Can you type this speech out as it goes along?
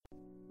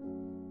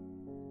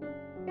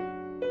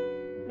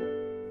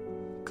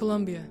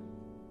Columbia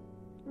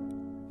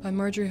by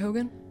Marjorie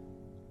Hogan.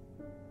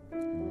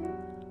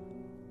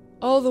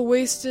 All the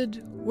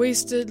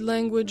wasted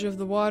language of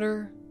the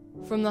water,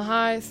 from the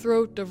high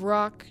throat of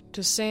rock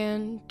to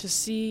sand to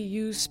sea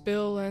you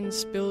spill and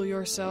spill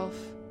yourself.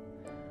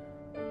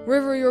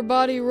 River, your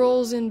body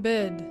rolls in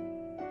bed.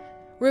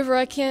 River,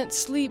 I can't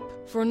sleep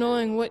for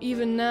knowing what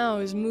even now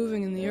is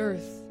moving in the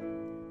earth.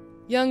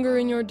 Younger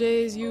in your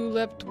days you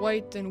leapt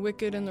white and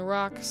wicked in the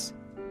rocks,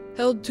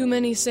 held too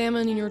many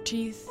salmon in your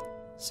teeth,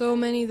 so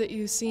many that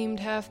you seemed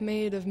half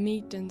made of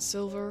meat and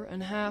silver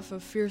and half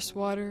of fierce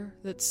water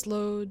that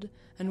slowed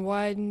and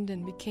widened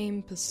and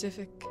became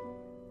Pacific.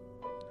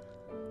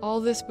 All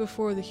this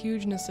before the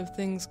hugeness of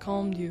things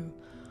calmed you,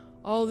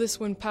 all this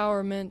when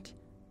power meant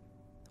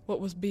what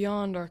was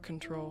beyond our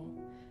control.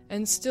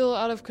 And still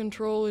out of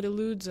control it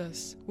eludes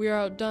us. We are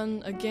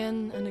outdone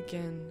again and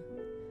again.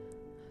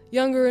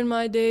 Younger in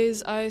my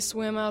days, I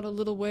swam out a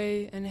little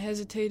way and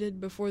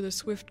hesitated before the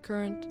swift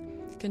current,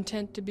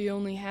 content to be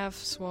only half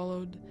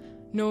swallowed.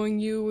 Knowing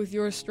you with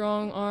your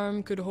strong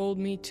arm could hold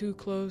me too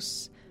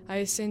close,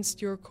 I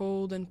sensed your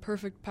cold and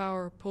perfect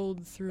power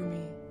pulled through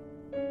me.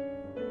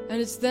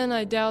 And it's then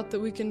I doubt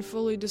that we can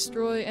fully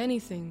destroy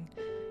anything.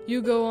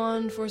 You go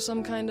on for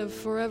some kind of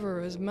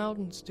forever as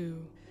mountains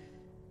do.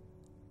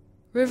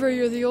 River,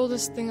 you're the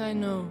oldest thing I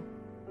know.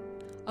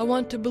 I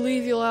want to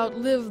believe you'll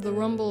outlive the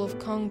rumble of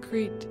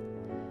concrete,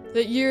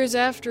 that years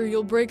after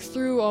you'll break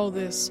through all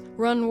this,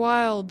 run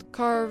wild,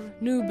 carve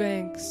new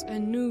banks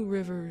and new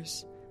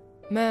rivers,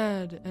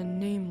 mad and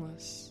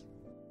nameless.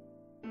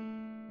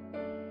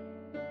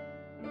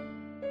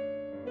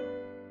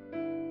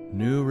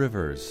 New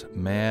rivers,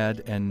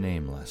 mad and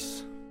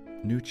nameless,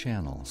 new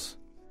channels.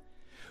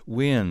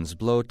 Winds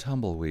blow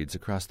tumbleweeds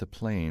across the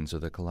plains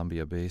of the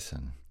Columbia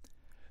Basin.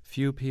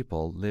 Few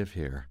people live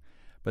here,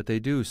 but they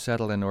do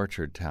settle in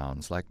orchard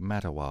towns like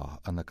Mattawa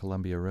on the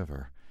Columbia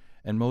River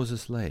and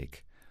Moses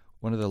Lake,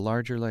 one of the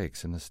larger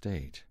lakes in the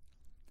state.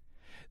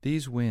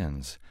 These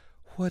winds,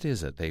 what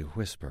is it they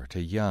whisper to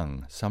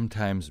young,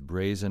 sometimes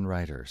brazen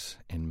writers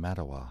in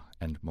Mattawa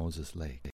and Moses Lake?